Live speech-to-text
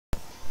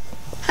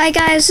Hi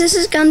guys, this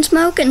is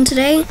Gunsmoke, and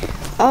today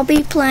I'll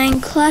be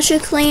playing Clash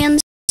of Clans,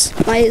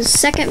 my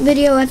second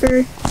video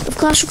ever of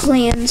Clash of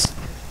Clans.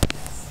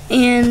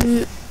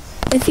 And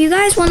if you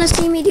guys want to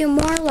see me do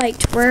more like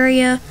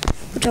Terraria,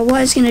 which I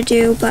was going to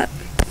do, but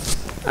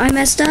I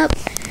messed up,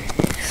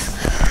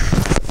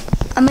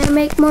 I'm going to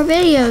make more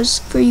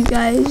videos for you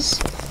guys.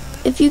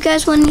 If you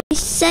guys want me to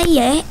say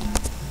it,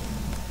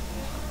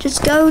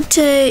 just go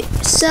to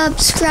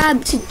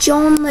subscribe to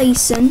John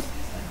Layson.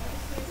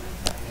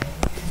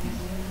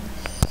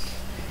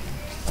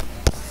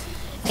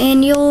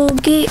 And you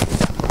can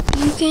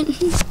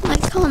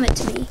like comment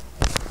to me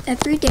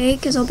every day,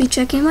 because I'll be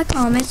checking my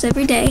comments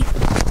every day.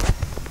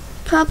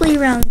 Probably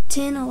around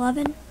 10,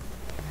 11.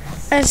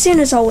 As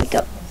soon as I'll wake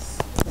up.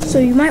 So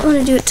you might want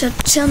to do it to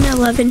 10,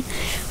 11.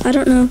 I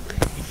don't know.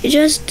 You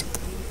just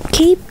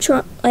keep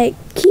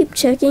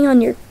checking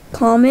on your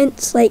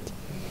comments. Like,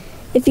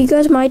 if you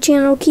go to my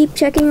channel, keep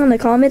checking on the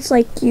comments.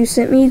 Like you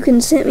sent me, you can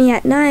send me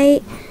at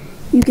night.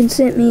 You can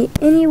send me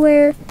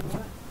anywhere.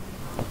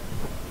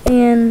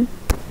 And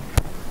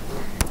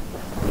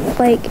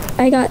like,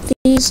 I got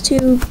these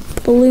two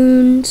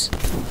balloons.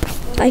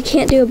 I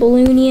can't do a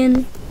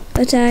balloonian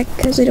attack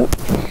because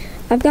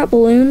I've got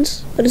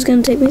balloons, but it's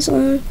gonna take me so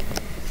long.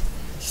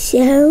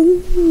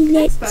 So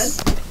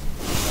let's.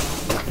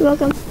 You're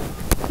welcome.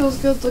 Feels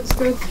good, looks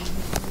good.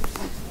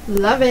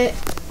 Love it.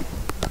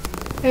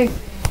 Hey,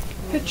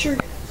 picture.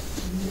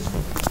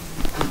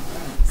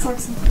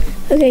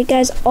 Okay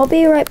guys, I'll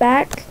be right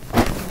back.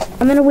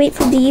 I'm gonna wait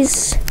for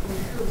these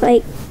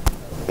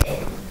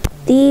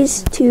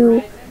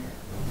to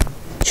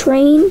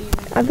train.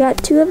 I've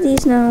got 2 of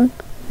these now.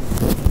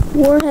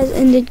 War has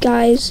ended,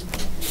 guys.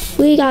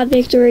 We got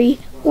victory.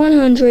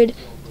 100.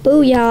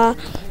 Booyah.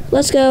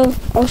 Let's go.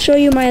 I'll show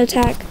you my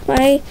attack.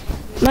 My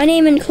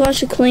name in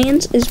Clash of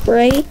Clans is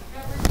Bray.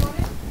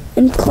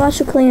 In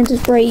Clash of Clans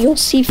is Bray. You'll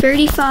see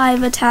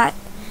 35 attack,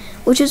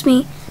 which is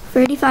me.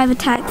 35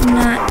 attack,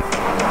 not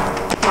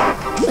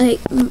like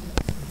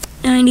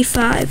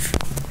 95.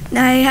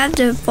 Now I have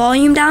the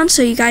volume down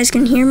so you guys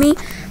can hear me.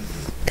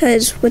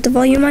 Because with the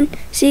volume on,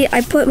 see, I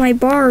put my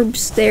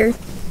barbs there,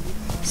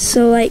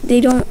 so like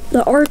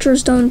the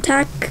archers don't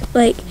attack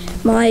like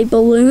my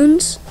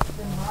balloons.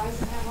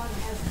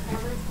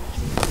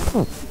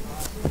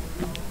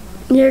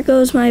 There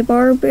goes my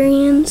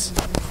barbarians.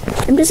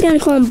 I'm just gonna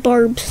call them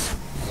barbs.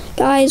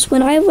 Guys,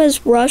 when I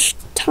was rushed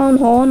Town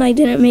Hall and I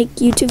didn't make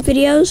YouTube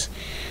videos,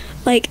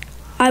 like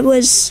I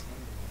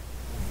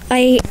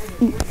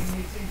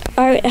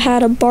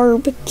had a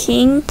Barb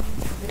King.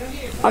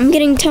 I'm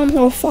getting Town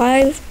Hall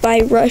 5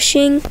 by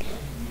rushing.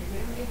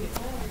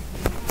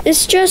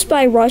 It's just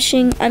by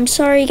rushing. I'm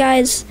sorry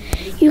guys.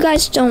 You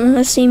guys don't want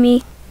to see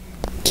me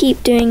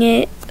keep doing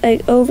it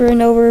like over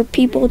and over.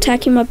 People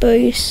attacking my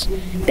base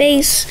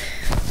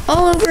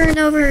all over and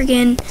over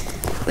again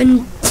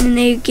when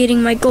they're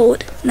getting my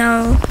gold.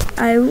 Now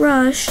I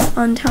rush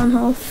on Town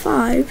Hall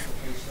 5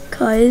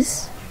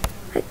 because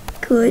I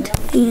could,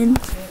 and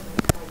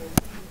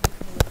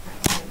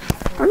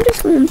I'm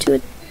just going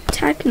to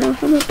attack now.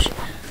 How much?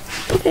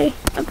 Okay,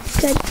 I've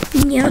got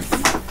enough.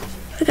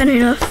 I got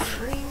enough.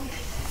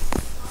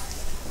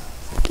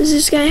 Does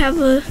this guy have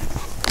a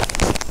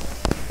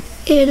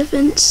air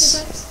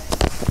defense?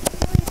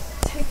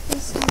 Take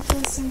this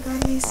necklace and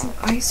grab me some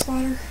ice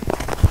water.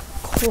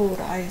 Cold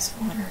ice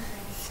water.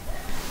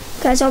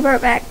 Guys, I'll be right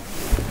back.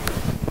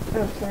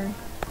 Oh, sorry.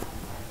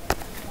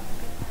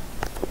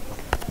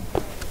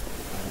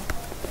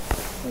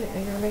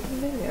 Wait, you're making a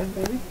video,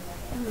 baby.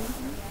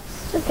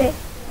 Okay.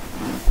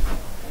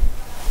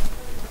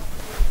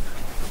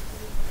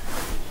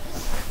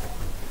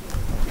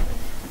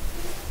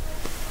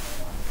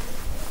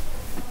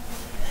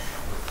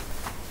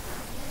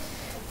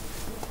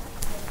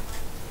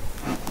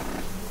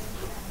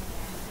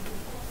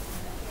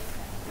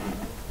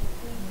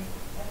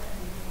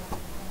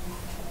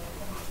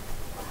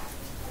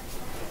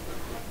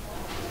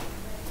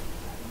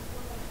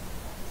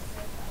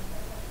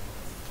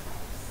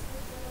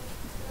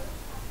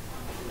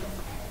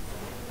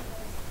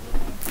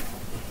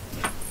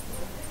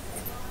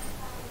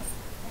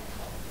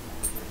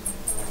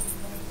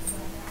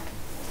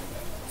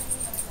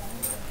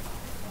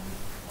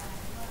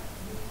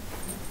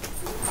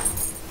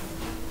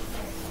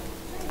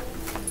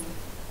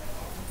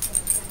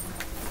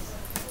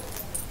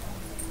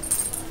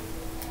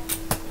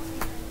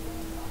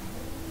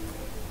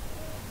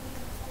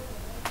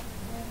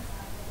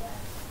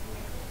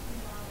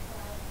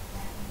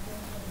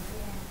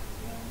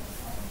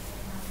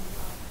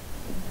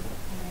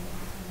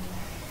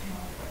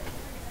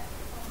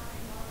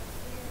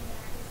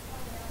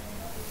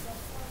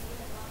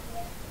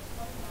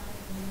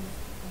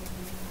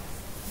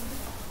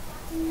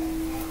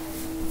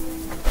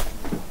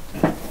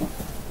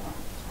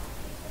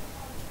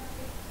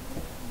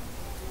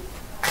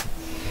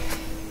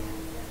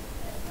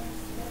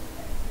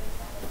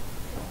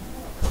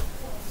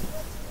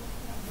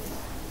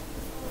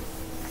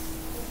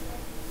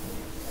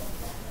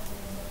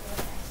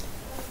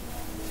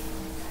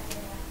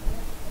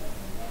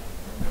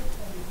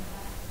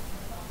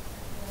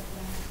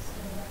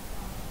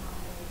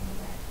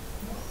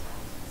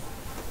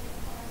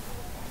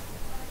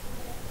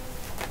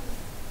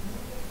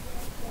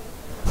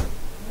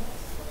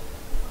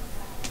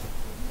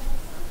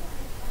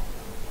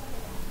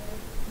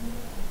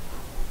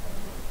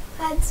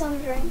 had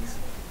some drinks.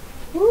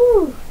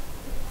 Woo!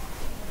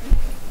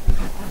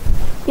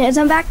 Yes,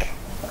 I'm back.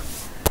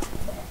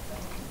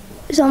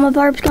 Is all my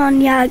barbs gone?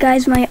 Yeah,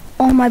 guys,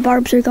 all my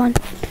barbs are gone.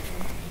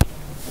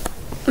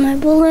 My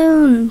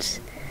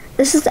balloons.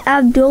 This is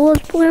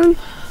Abdullah's balloon.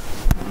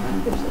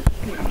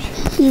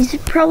 He's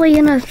probably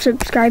gonna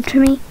subscribe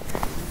to me.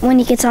 When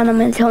he gets on, I'm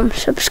gonna tell him,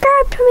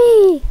 subscribe to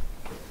me!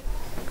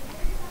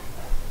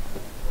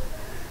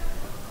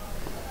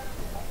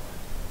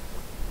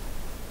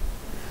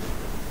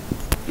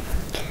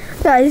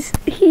 Guys,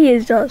 he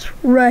is just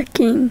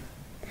wrecking.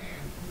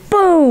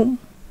 Boom!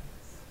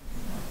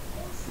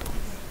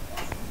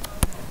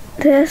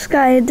 This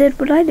guy did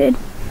what I did.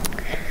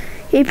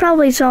 He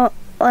probably saw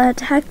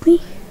attack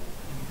me.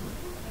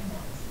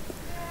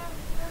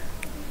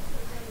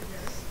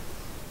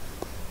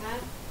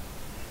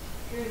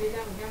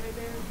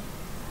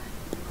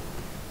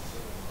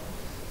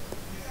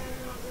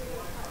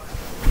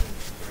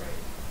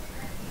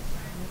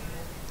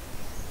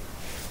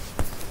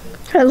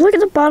 Hey, look at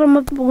the bottom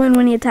of the balloon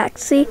when he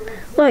attacks. See?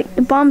 Look,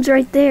 the bomb's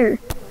right there.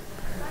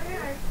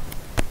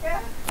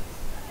 Yeah.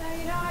 No,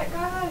 you know what? Go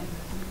ahead.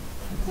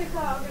 Take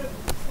that. I'm gonna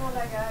pull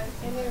that guy.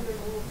 And there's a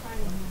little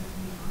tiny.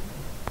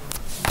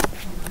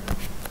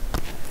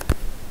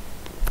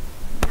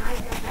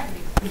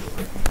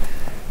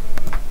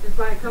 Just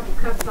buy a couple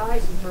cups of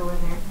ice and throw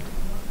in there.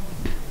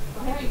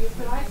 Well, hey, you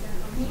put ice in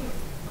from here.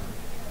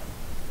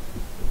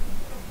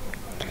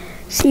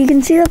 So you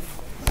can see the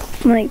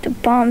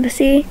bomb.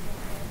 See?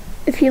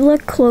 If you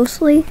look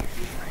closely,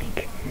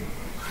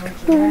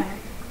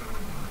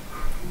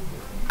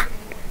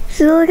 so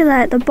look at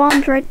that, the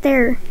bomb's right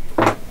there.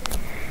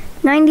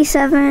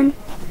 97,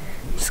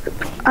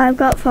 I've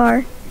got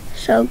far.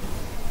 So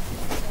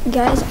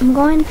guys, I'm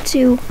going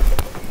to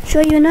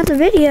show you another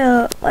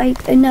video,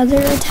 like another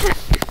attack.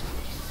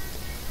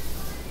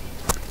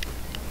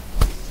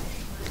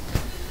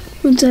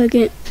 1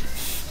 second.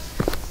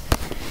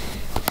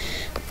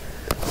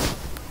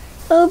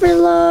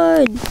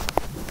 Overload.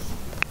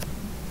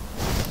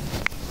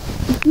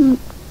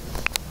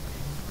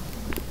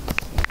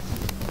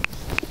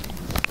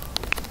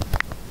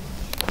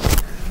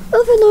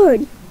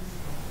 Overlord.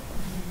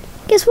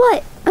 Guess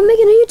what? I'm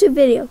making a YouTube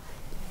video.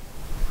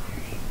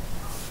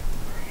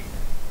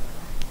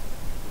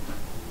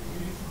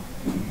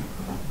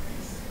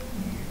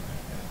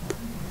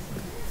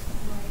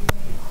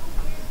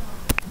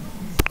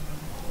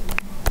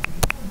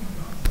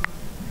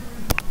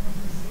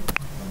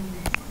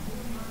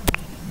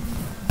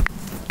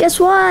 Guess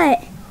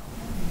what?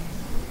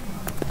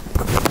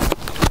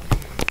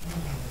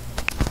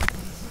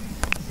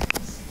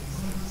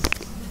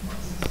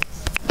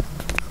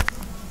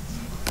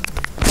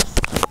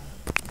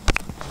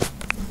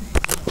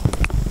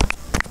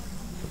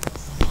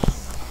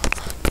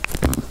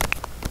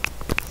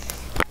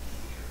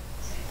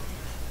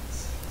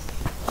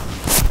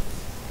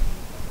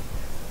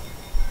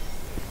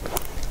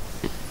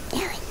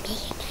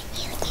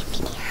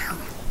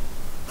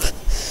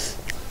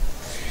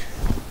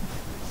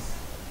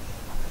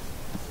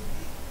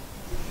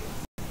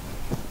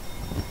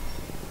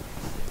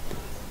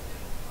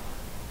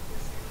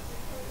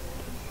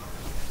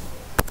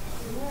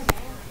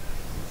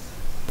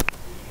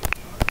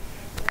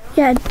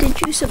 Yeah, did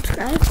you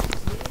subscribe? It's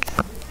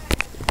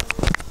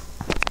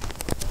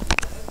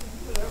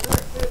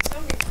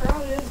gonna be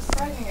crowded. It's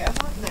probably gonna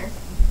get hot in there.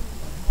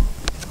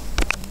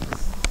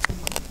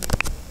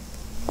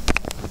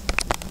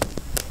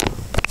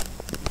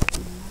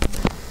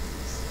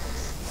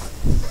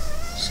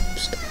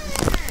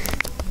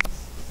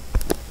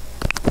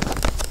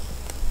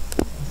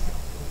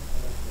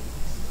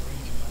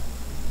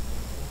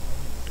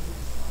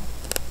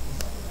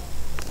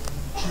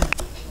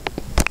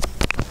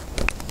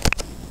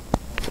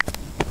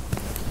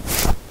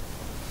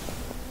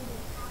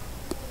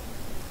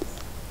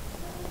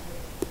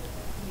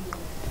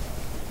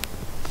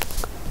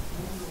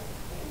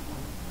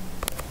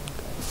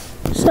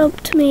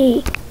 Sub to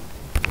me.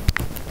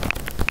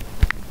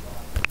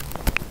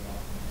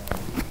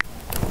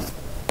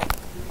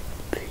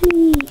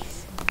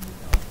 Please.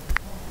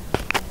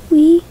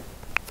 We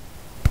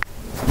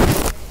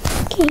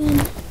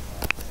can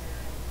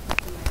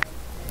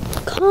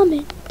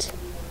comment.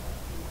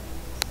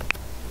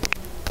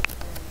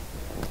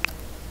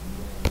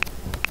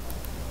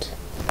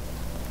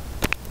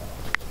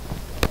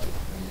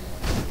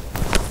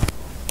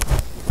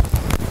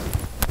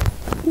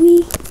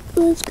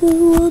 Let's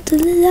go to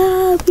the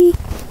lobby.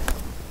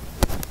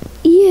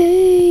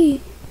 Yay!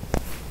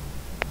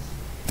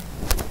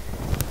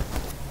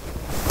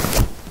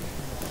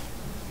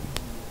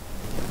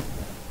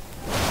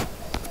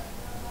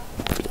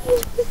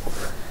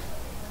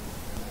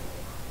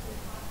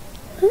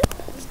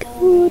 Let's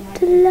go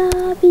to the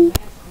lobby.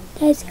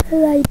 Let's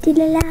go out to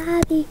the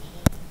lobby.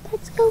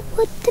 Let's go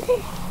out to the lobby.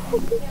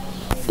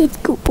 Let's go out to the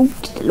lobby.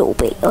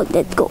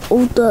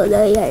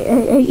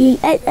 Oh, let's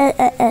go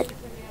out to the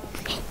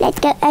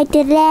Let's go out to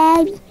the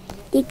lobby.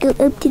 Let's go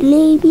up to the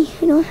lobby.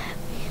 I don't have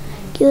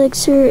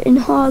elixir and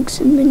hogs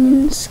and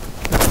minions.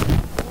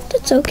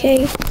 It's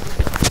okay.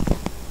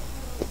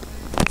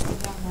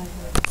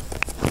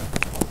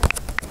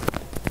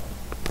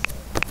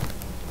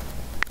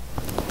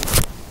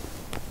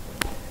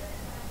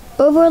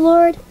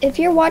 Overlord, if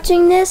you're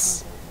watching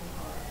this,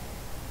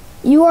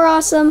 you are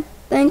awesome.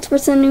 Thanks for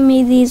sending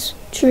me these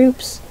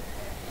troops.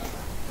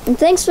 And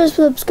thanks for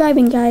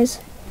subscribing, guys.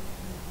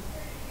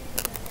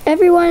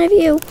 Every one of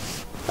you.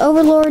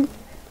 Overlord,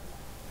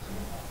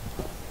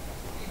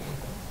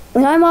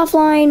 when I'm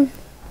offline,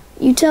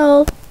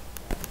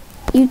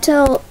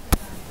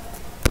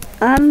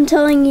 I'm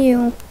telling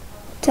you,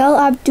 tell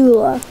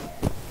Abdullah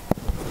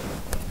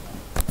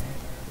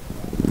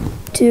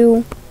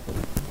to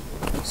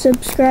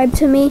subscribe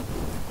to me,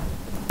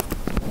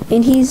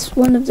 and he's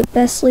one of the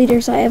best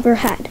leaders I ever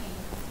had.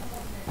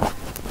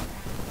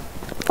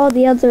 All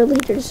the other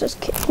leaders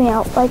just kicked me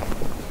out, like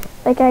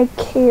I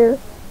care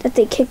that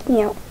they kicked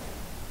me out.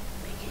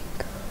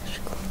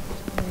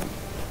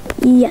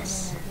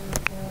 Yes.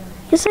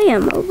 Yes, I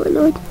am,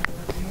 Overlord.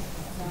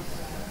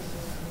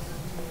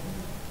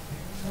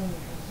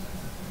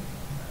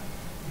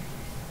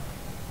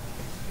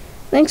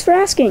 Thanks for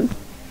asking.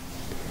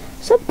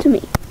 Sub to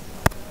me.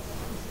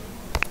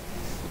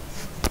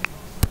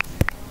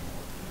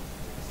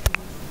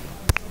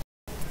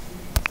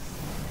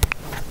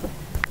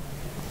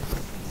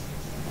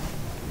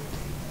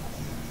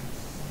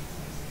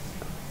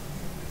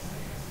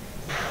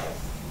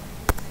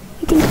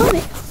 You can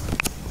comment.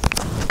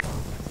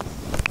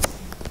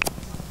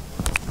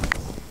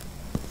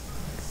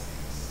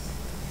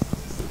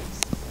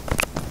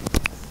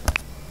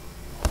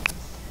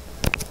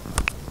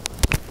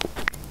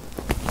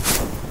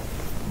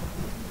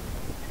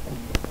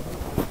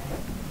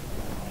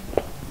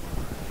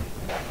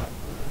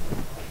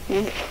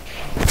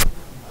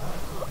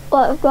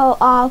 Let's go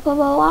off of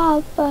a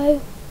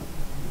lava.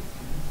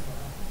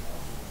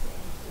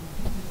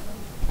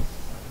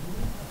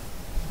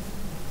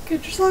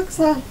 Get your socks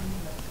on.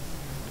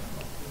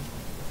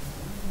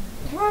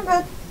 Come on,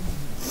 bud.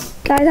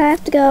 Guys, I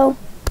have to go.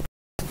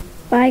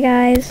 Bye,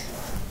 guys.